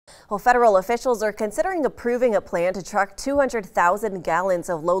Well, federal officials are considering approving a plan to truck 200,000 gallons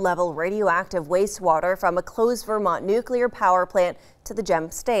of low-level radioactive wastewater from a closed Vermont nuclear power plant to the Gem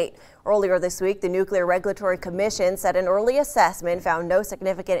State. Earlier this week, the Nuclear Regulatory Commission said an early assessment found no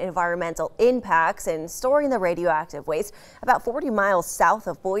significant environmental impacts in storing the radioactive waste about 40 miles south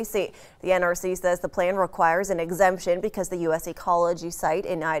of Boise. The NRC says the plan requires an exemption because the U.S. Ecology site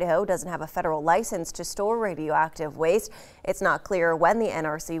in Idaho doesn't have a federal license to store radioactive waste. It's not clear when the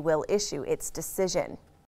NRC will issue its decision.